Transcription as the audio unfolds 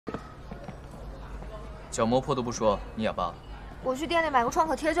脚磨破都不说，你哑巴了？我去店里买个创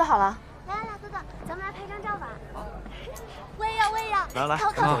可贴就好了。来，哥哥，咱们来拍张照吧。我也要，我也要。来，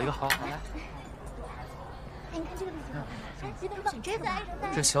走一个好。来。哎，你看这个例子好看，哎，你选这个吧。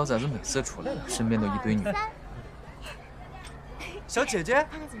这小崽子每次出来，身边都一堆女人。小姐姐，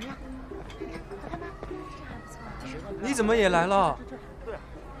看看怎么样？好看吗？这还不错啊。你怎么也来了？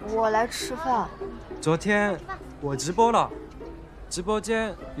我来吃饭。昨天我直播了，直播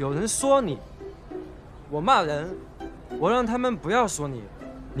间有人说你，我骂人，我让他们不要说你，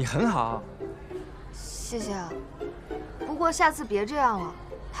你很好。谢谢啊，不过下次别这样了，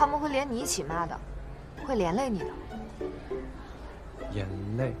他们会连你一起骂的，会连累你的。眼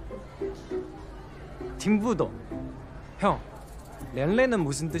泪，听不懂。형，连累는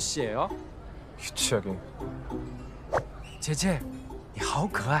무슨 뜻이에요？유치하게。姐姐，你好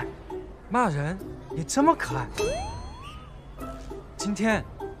可爱，骂人也这么可爱。今天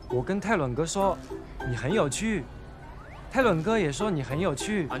我跟泰伦哥说你很有趣，泰伦哥也说你很有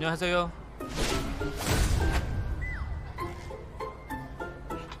趣。안녕하세요。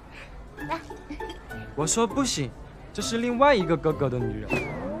我说不行，这是另外一个哥哥的女人。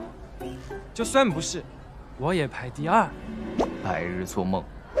就算不是，我也排第2。白日做梦。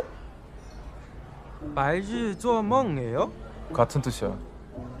白日做梦예요？ 같은 뜻이야。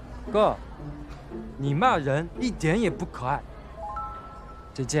哥，你骂人一点也不可愛。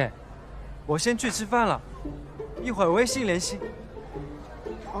姐姐，我先去吃饭了，一會兒微信聯繫。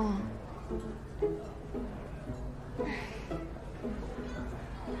嗯。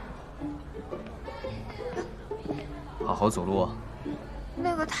好好走路啊。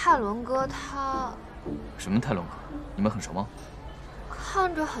那个泰伦哥他……什么泰伦哥？你们很熟吗？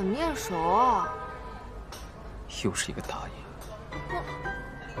看着很面熟啊。又是一个大爷。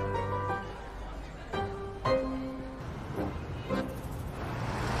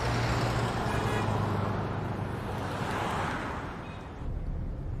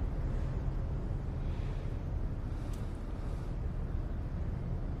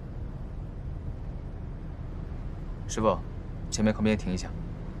师傅，前面靠边停一下。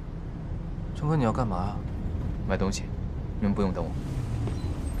成哥，你要干嘛呀？买东西，你们不用等我。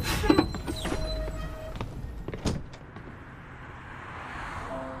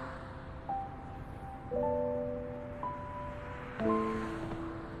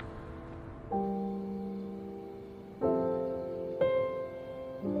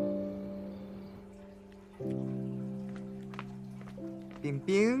冰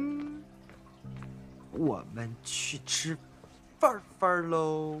冰，我们去吃饭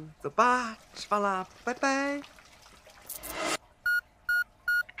喽！走吧，吃饭啦，拜拜。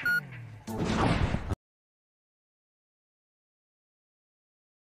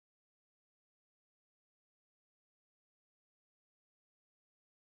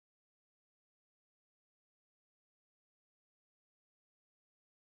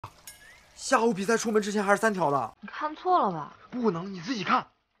下午比赛出门之前还是3条的。你看错了吧？不能，你自己看。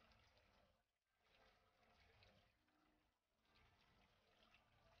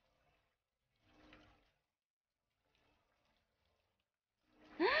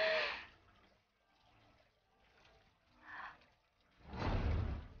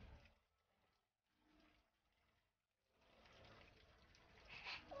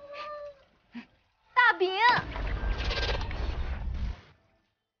大饼。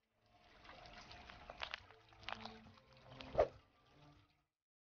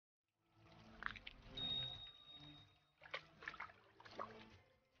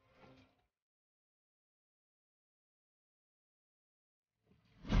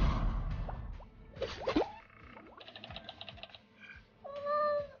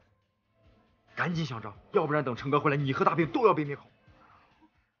赶紧想招，要不然等成哥回来，你和大饼都要被灭口。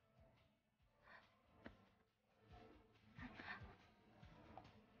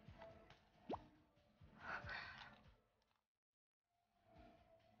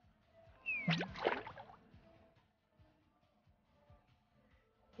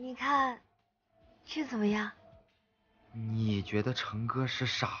你看，这怎么样？你觉得成哥是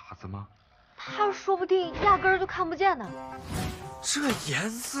傻子吗？他说不定压根儿就看不见呢。这颜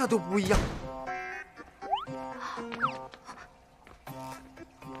色都不一样。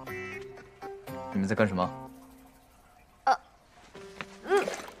你们在干什么？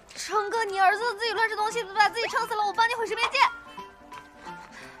成哥，你儿子自己乱吃东西，把自己撑死了，我帮你回食边界。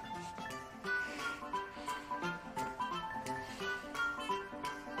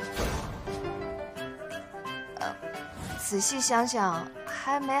仔细想想，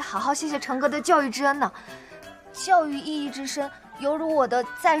还没好好谢谢成哥的教育之恩呢。教育意义之深，犹如我的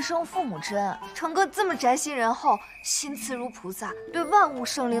再生父母之恩。成哥这么宅心仁厚，心慈如菩萨，对万物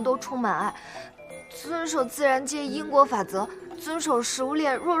生灵都充满爱，遵守自然界因果法则，遵守食物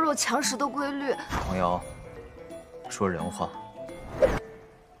链弱肉强食的规律。童瑶，说人话。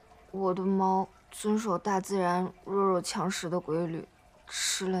我的猫遵守大自然弱肉强食的规律，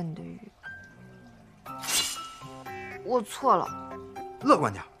吃了你的鱼。我错了。乐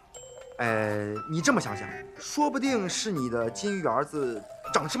观点。你这么想想，说不定是你的金鱼儿子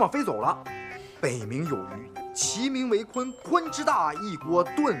长翅膀飞走了。北冥有鱼，其名为鲲，鲲之大，一锅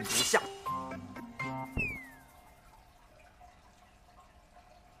炖不下。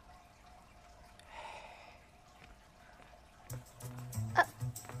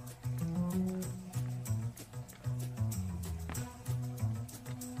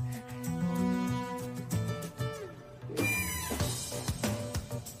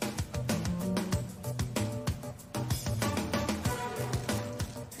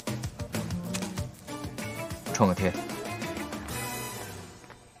创可贴。